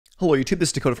Hello YouTube, this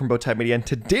is Dakota from Bowtied Media, and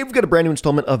today we've got a brand new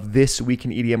installment of This Week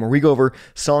in EDM, where we go over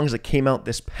songs that came out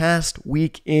this past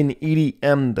week in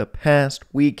EDM, the past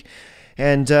week.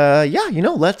 And yeah,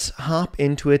 let's hop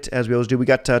into it as we always do. We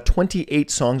got 28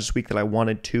 songs this week that I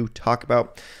wanted to talk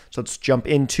about. So let's jump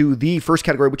into the first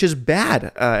category, which is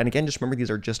bad. And again, just remember, these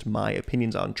are just my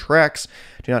opinions on tracks.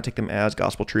 Do not take them as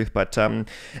gospel truth. But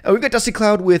we've got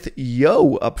Dustycloud with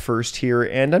Yo up first here,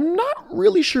 and I'm not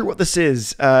really sure what this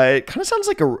is. It kind of sounds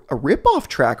like a rip-off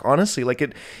track, honestly. Like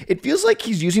it feels like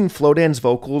he's using Flowdan's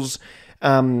vocals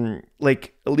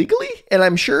like illegally, and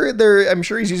I'm sure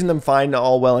he's using them fine,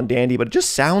 all well and dandy, but it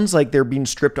just sounds like they're being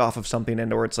stripped off of something,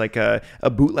 and or it's like a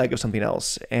bootleg of something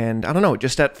else. And I don't know,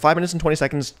 just at 5 minutes and 20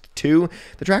 seconds too,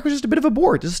 the track was just a bit of a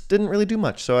bore. It just didn't really do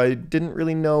much, so I didn't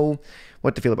really know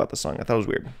what to feel about the song. I thought it was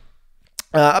weird.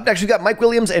 Up next, we've got Mike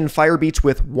Williams and Firebeatz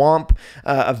with Womp,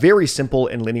 a very simple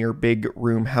and linear big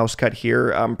room house cut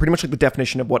here, pretty much like the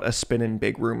definition of what a spinning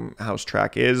big room house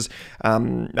track is.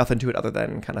 Nothing to it other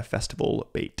than kind of festival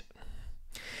bait.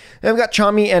 Then we've got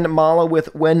Tchami and Malaa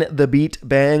with When the Beat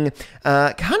Bang.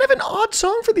 Kind of an odd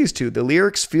song for these two. The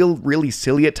lyrics feel really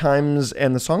silly at times,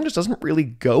 and the song just doesn't really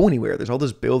go anywhere. There's all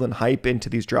this build and hype into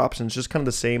these drops, and it's just kind of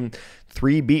the same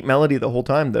 3-beat melody the whole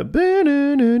time.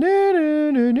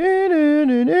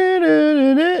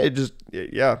 It just,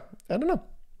 yeah, I don't know.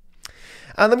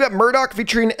 Then we've got Murdock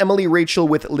featuring Emilie Rachel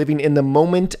with Living in the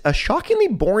Moment. A shockingly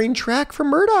boring track from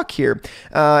Murdock here.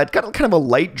 It got kind of a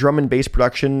light drum and bass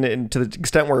production, and to the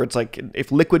extent where it's like,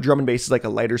 if liquid drum and bass is like a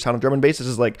lighter sound of drum and bass, this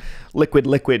is like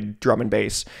liquid drum and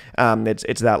bass.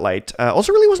 It's that light.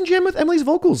 Also really wasn't jamming with Emilie's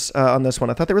vocals on this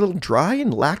one. I thought they were a little dry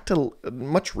and lacked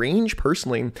much range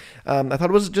personally. I thought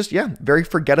it was just, yeah, very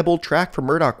forgettable track from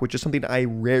Murdock, which is something I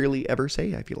rarely ever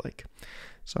say, I feel like.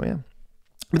 So yeah.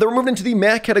 But then we're moving into the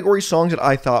meh category, songs that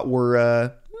I thought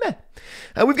were meh.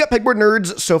 We've got Pegboard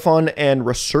Nerds, Sophon, and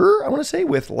RUSUR, I want to say,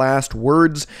 with Last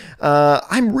Words.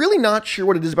 I'm really not sure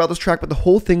what it is about this track, but the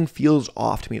whole thing feels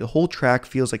off to me. The whole track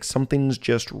feels like something's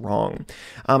just wrong.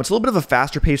 It's a little bit of a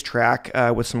faster-paced track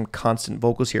with some constant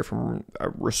vocals here from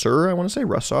RUSUR, I want to say,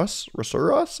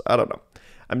 RUSUR? I don't know.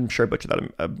 I'm sure I butchered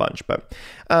that a bunch, but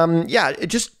yeah, it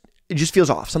just feels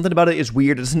off. Something about it is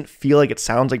weird. It doesn't feel like it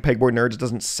sounds like Pegboard Nerds. It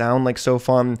doesn't sound like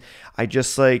Sophon. I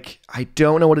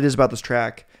don't know what it is about this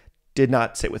track. Did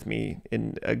not sit with me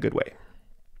in a good way.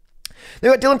 Then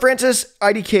we got Dillon Francis,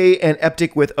 IDK, and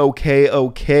Eptic with OK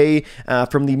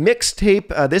from the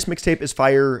mixtape. This mixtape is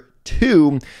Fire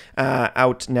 2,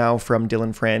 out now from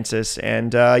Dillon Francis,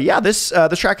 and yeah, this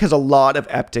track has a lot of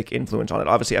Eptic influence on it.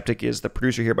 Obviously, Eptic is the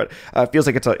producer here, but it feels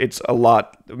like it's a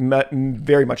lot,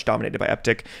 very much dominated by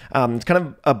Eptic. It's kind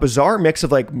of a bizarre mix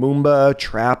of like Moomba,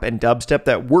 trap, and dubstep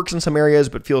that works in some areas,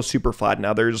 but feels super flat in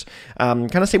others.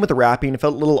 Kind of same with the rapping. It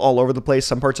felt a little all over the place.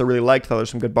 Some parts I really liked. Thought there were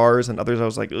some good bars, and others I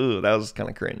was like, ooh, that was kind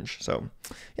of cringe. So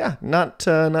yeah, not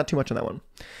too much on that one.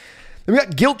 Then we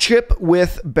got Guilt Chip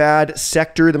with Bad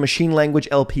Sector. The Machine Language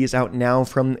LP is out now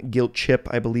from Guilt Chip,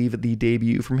 I believe, the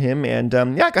debut from him. And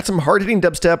yeah, got some hard-hitting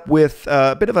dubstep with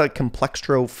a bit of a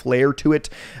complextro flair to it.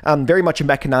 Very much a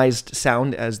mechanized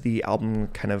sound as the album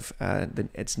kind of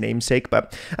its namesake.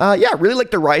 But yeah, really like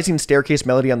the rising staircase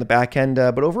melody on the back end.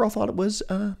 But overall thought it was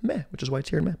meh, which is why it's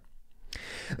here in meh.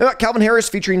 Then got Calvin Harris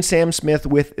featuring Sam Smith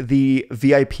with the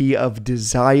VIP of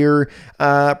Desire.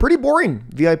 Pretty boring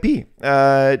VIP.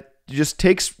 Just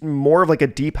takes more of like a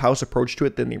deep house approach to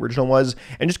it than the original was,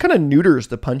 and just kind of neuters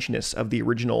the punchiness of the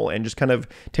original, and just kind of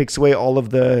takes away all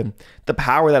of the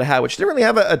power that it had, which didn't really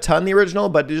have a ton the original,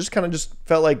 but it just kind of just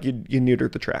felt like you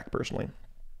neutered the track personally.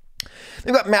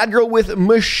 We've got MADGRRL with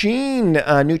Machine,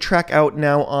 a new track out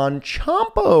now on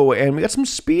Champo, and we got some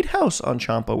speed house on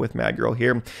Champo with MADGRRL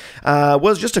here.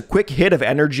 Was just a quick hit of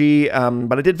energy,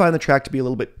 but I did find the track to be a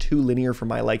little bit too linear for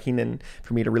my liking and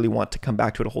for me to really want to come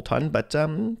back to it a whole ton, but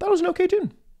that was an okay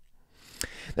tune.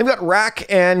 Then we've got Rack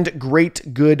and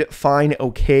Great, Good, Fine,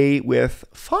 Okay with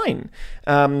Fine.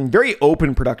 Very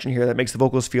open production here that makes the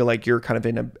vocals feel like you're kind of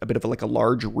in a bit of like a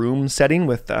large room setting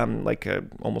with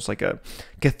almost like a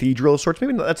cathedral of sorts.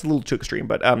 Maybe that's a little too extreme,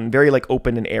 but very like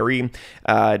open and airy.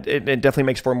 It definitely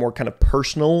makes for a more kind of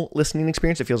personal listening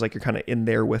experience. It feels like you're kind of in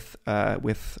there with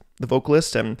the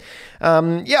vocalist, and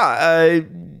yeah,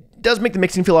 does make the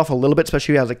mixing feel off a little bit,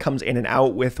 especially as it comes in and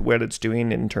out with what it's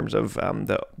doing in terms of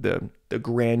the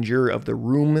grandeur of the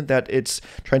room that it's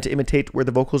trying to imitate where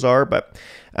the vocals are. But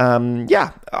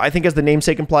yeah, I think as the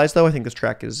namesake implies, though, I think this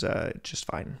track is just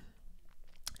fine.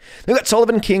 Then we got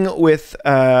Sullivan King with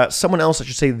someone else, I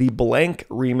should say, the Blanke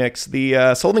remix.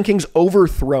 The Sullivan King's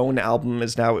Overthrown album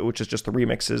is now, which is just the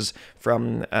remixes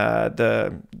from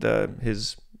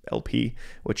his LP,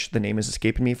 which the name is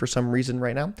escaping me for some reason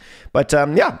right now. But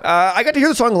yeah, I got to hear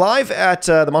the song live at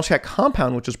the Monster Cat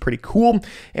compound, which was pretty cool.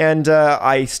 And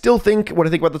I still think, what I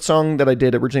think about the song that I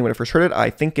did originally when I first heard it, I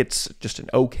think it's just an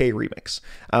okay remix.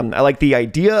 I like the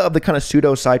idea of the kind of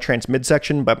pseudo psytrance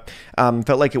midsection, but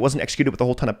felt like it wasn't executed with a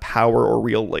whole ton of power or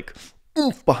real like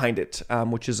oomph behind it,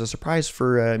 which is a surprise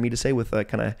for me to say with a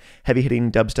kind of heavy-hitting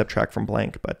dubstep track from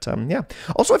Blanke. But yeah,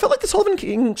 also I felt like the Sullivan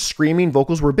King screaming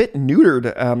vocals were a bit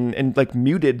neutered and like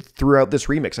muted throughout this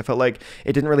remix. I felt like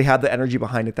it didn't really have the energy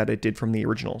behind it that it did from the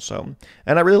original. So,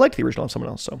 and I really liked the original of someone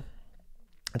else. So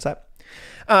that's that.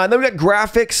 Then we got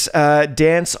Grafix,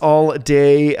 Dance All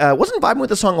Day. Wasn't vibing with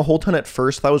the song a whole ton at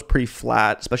first. That was pretty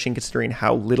flat, especially considering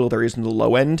how little there is in the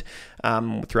low end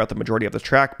throughout the majority of the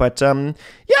track. But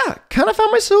yeah, kind of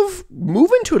found myself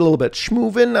moving to it a little bit.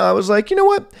 Schmoovin'. I was like, you know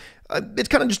what? It's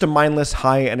kind of just a mindless,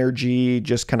 high energy,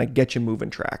 just kind of get you moving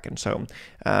track. And so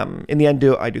in the end,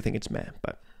 I do think it's meh,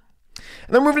 but.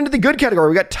 And then moving into the good category,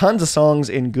 we got tons of songs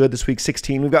in good this week.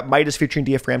 16. We've got Midas featuring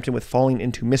D.F. Frampton with Falling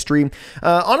Into Mystery.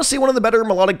 Honestly, one of the better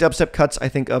melodic dubstep cuts, I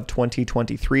think, of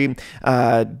 2023.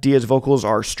 Dia's vocals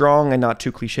are strong and not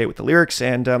too cliche with the lyrics,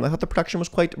 and I thought the production was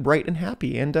quite bright and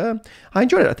happy, and I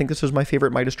enjoyed it. I think this was my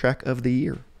favorite Midas track of the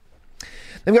year.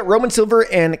 Then we got Roman Silver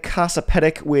and Casa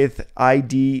Pedic with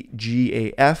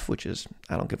IDGAF, which is,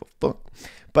 I don't give a fuck.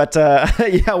 But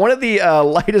yeah, one of the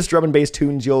lightest drum and bass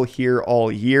tunes you'll hear all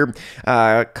year.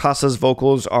 Casa's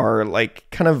vocals are like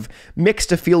kind of mixed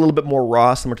to feel a little bit more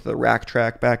raw, similar to the Rack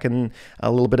track back in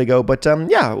a little bit ago. But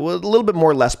yeah, a little bit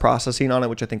more less processing on it,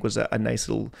 which I think was a nice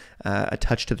little a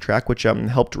touch to the track, which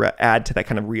helped add to that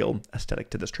kind of real aesthetic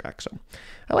to this track. So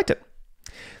I liked it.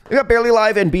 We got Barely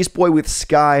Alive and Beast Boy with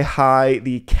Sky High.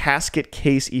 The Casket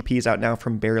Case EP is out now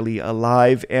from Barely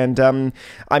Alive. And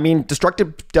I mean,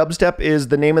 destructive dubstep is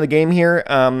the name of the game here.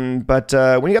 But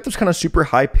when you got those kind of super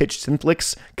high-pitched synth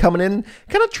licks coming in,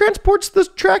 kind of transports this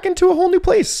track into a whole new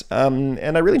place. And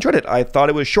I really enjoyed it. I thought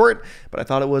it was short, but I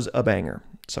thought it was a banger.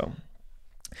 So.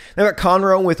 Then we got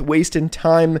Conroe with Wastin'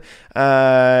 Time.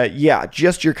 Yeah,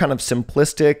 just your kind of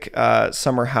simplistic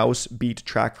summer house beat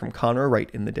track from Conroe right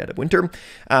in the dead of winter.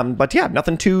 But yeah,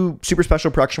 nothing too super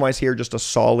special production-wise here, just a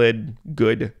solid,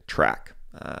 good track,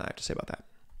 I have to say about that.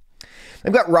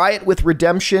 I've got Riot with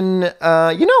Redemption.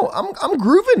 You know, I'm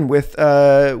grooving with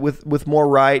more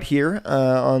Riot here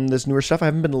on this newer stuff. I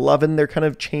haven't been loving their kind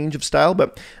of change of style,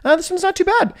 but this one's not too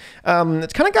bad.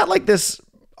 It's kind of got like this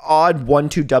odd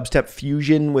 1-2 dubstep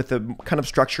fusion with a kind of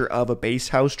structure of a bass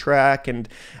house track, and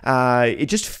it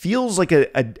just feels like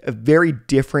a very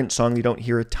different song. You don't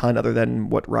hear a ton other than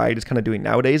what Riot is kind of doing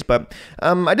nowadays, but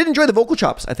I did enjoy the vocal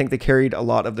chops. I think they carried a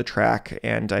lot of the track,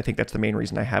 and I think that's the main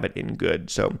reason I have it in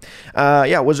good. So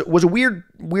yeah, it was a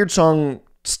weird song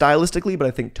stylistically, but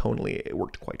I think tonally it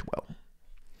worked quite well.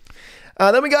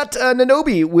 Then we got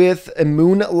Nanobi with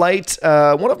Moonlight,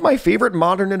 one of my favorite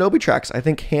modern Nanobi tracks. I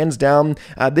think hands down,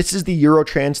 this is the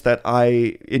Eurotrance that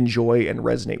I enjoy and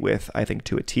resonate with, I think,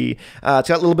 to a T. It's got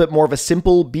a little bit more of a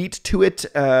simple beat to it,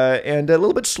 and a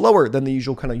little bit slower than the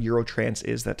usual kind of Eurotrance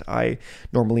is that I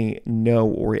normally know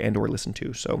or listen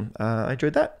to. So I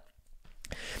enjoyed that.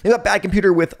 We got Bad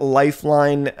Computer with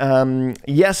Lifeline.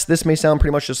 Yes, this may sound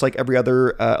pretty much just like every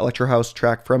other Electro House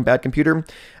track from Bad Computer,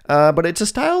 but it's a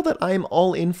style that I'm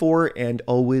all in for and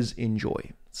always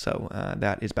enjoy. So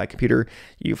that is Bad Computer.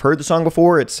 You've heard the song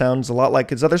before. It sounds a lot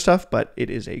like his other stuff, but it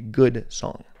is a good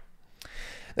song.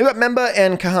 They've got Memba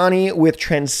and Kahani with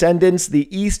Transcendence.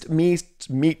 The East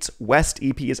Meets West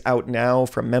EP is out now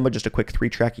from Memba, just a quick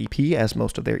 3-track EP, as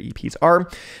most of their EPs are.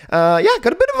 Yeah,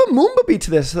 got a bit of a Moomba beat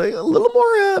to this, a little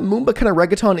more Moomba kind of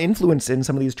reggaeton influence in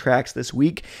some of these tracks this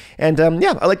week. And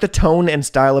yeah, I like the tone and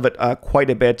style of it quite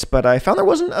a bit, but I found there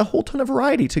wasn't a whole ton of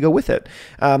variety to go with it.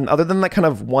 Other than that kind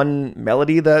of one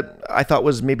melody that I thought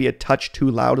was maybe a touch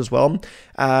too loud as well.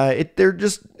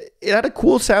 It had a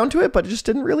cool sound to it, but it just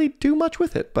didn't really do much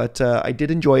with it. But I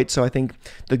did enjoy it, so I think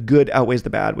the good outweighs the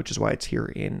bad, which is why it's here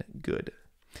in good.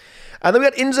 Then we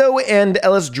got Inzo and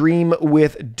Ellis Dream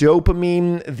with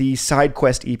Dopamine. The Side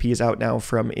Quest EP is out now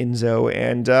from Inzo.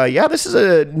 And yeah, this is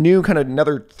a new kind of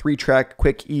another 3-track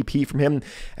quick EP from him.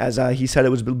 As he said, it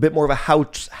was a bit more of a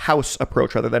house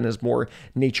approach rather than his more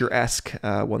nature-esque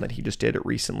one that he just did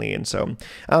recently. And so,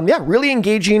 yeah, really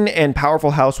engaging and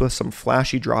powerful house with some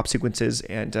flashy drop sequences.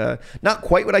 And not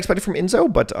quite what I expected from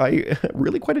Inzo, but I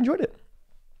really quite enjoyed it.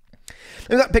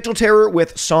 And we got Pixel Terror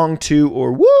with Song 2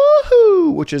 or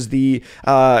Woohoo, which is the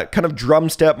kind of drum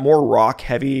step, more rock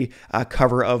heavy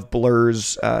cover of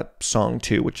Blur's Song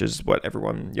 2, which is what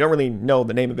everyone, you don't really know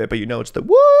the name of it, but you know it's the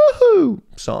Woohoo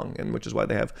song, and which is why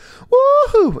they have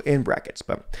Woohoo in brackets.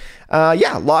 But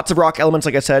yeah, lots of rock elements,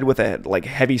 like I said, with like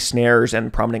heavy snares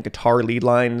and prominent guitar lead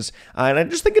lines. And I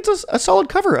just think it's a solid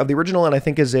cover of the original, and I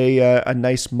think is a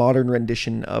nice modern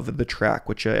rendition of the track,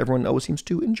 which everyone always seems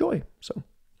to enjoy. So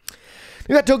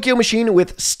we got Tokyo Machine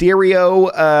with Stereo.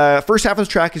 First half of this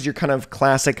track is your kind of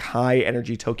classic high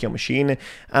energy Tokyo Machine.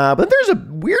 But then there's a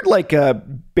weird like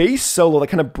bass solo that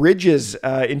kind of bridges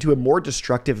into a more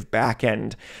destructive back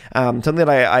end. Something that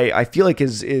I feel like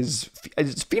is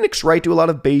Phoenix Wright do a lot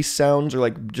of bass sounds or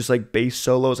like just like bass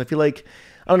solos.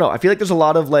 I don't know. I feel like there's a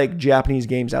lot of like Japanese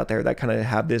games out there that kind of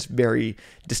have this very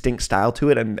distinct style to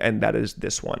it, and that is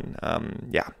this one.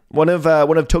 Yeah, one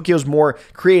of Tokyo's more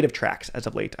creative tracks as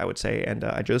of late, I would say, and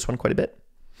I enjoy this one quite a bit.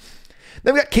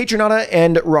 Then we got Kate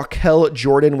and Raquel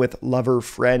Jordan with Lover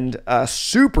Friend.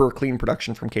 Super clean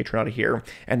production from Kate here,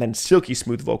 and then silky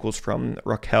smooth vocals from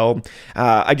Raquel.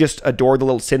 I just adore the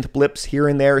little synth blips here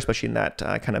and there, especially in that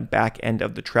kind of back end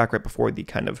of the track right before the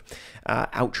kind of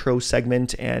outro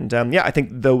segment. And yeah, I think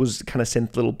those kind of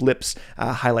synth little blips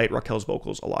highlight Raquel's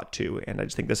vocals a lot too. And I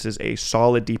just think this is a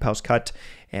solid deep house cut,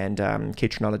 and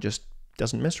Kate just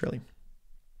doesn't miss really.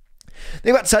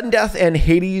 They've got Sudden Death and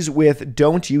Hades with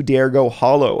Don't You Dare Go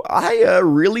Hollow. I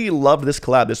really loved this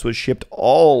collab. This was shipped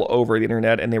all over the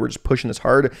internet, and they were just pushing this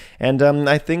hard. And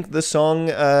I think the song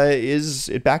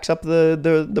it backs up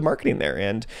the marketing there.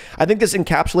 And I think this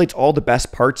encapsulates all the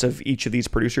best parts of each of these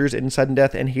producers in Sudden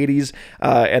Death and Hades,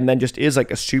 and then just is like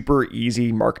a super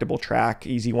easy marketable track,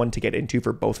 easy one to get into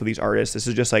for both of these artists. This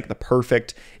is just like the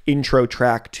perfect intro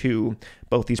track to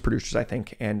both these producers, I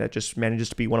think, and it just manages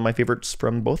to be one of my favorites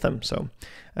from both of them. So,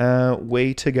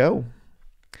 way to go.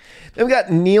 Then we got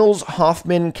Niels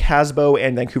Hoffman, Casbo,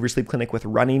 and Vancouver Sleep Clinic with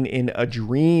Running in a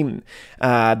Dream.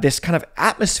 This kind of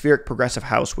atmospheric progressive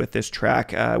house with this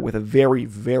track, with a very,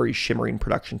 very shimmering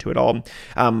production to it all.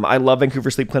 I love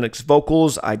Vancouver Sleep Clinic's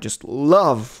vocals. I just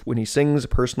love when he sings.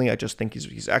 Personally, I just think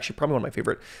he's actually probably one of my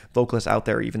favorite vocalists out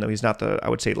there, even though he's not I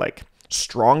would say, like,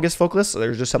 strongest vocalist.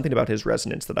 There's just something about his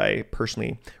resonance that I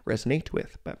personally resonate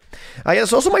with. But yeah,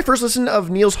 it's also my first listen of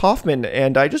Niels Hoffman,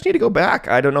 and I just need to go back.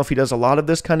 I don't know if he does a lot of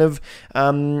this kind of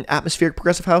atmospheric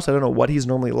progressive house. I don't know what he's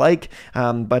normally like,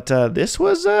 but this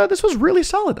was really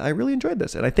solid. I really enjoyed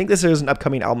this, and I think this is an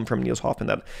upcoming album from Niels Hoffman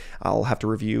that I'll have to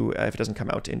review if it doesn't come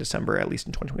out in December, at least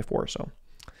in 2024. So.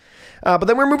 But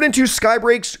then we're moving into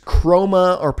Skybreak's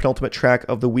Chroma, our penultimate track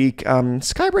of the week.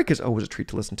 Skybreak is always a treat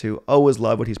to listen to. Always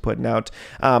love what he's putting out.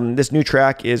 This new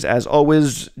track is, as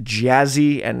always,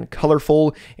 jazzy and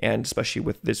colorful, and especially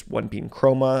with this one being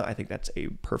Chroma, I think that's a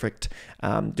perfect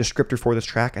descriptor for this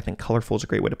track. I think colorful is a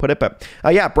great way to put it. But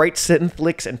yeah, bright synth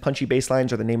licks and punchy bass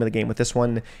lines are the name of the game with this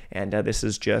one, and this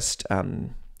is just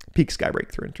peak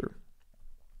Skybreak through and through.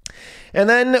 And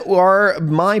then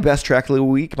my best track of the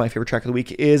week, my favorite track of the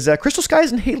week, is Crystal Skies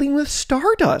and Hailing with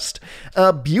Stardust.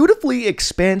 A beautifully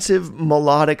expansive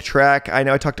melodic track. I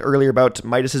know I talked earlier about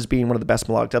Midas's being one of the best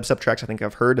melodic dubstep tracks I think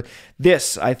I've heard.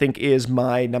 This, I think, is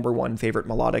my #1 favorite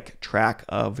melodic track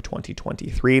of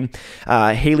 2023.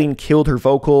 Hailing killed her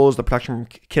vocals. The production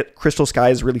from Crystal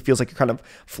Skies really feels like you're kind of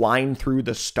flying through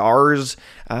the stars.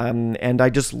 And I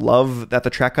just love that the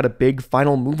track got a big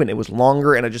final movement. It was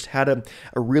longer, and it just had a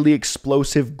really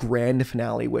explosive grand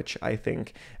finale, which I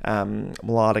think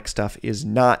melodic stuff is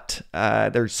not.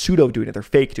 They're pseudo doing it, they're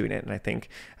fake doing it, and I think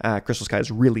Crystal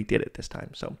Skies really did it this time.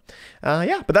 So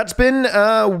yeah, but that's been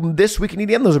this week in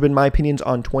EDM. Those have been my opinions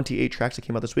on 28 tracks that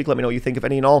came out this week. Let me know what you think of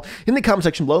any and all in the comment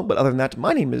section below. But other than that,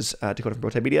 my name is Dakota from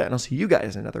Bowtied Media, and I'll see you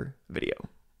guys in another video.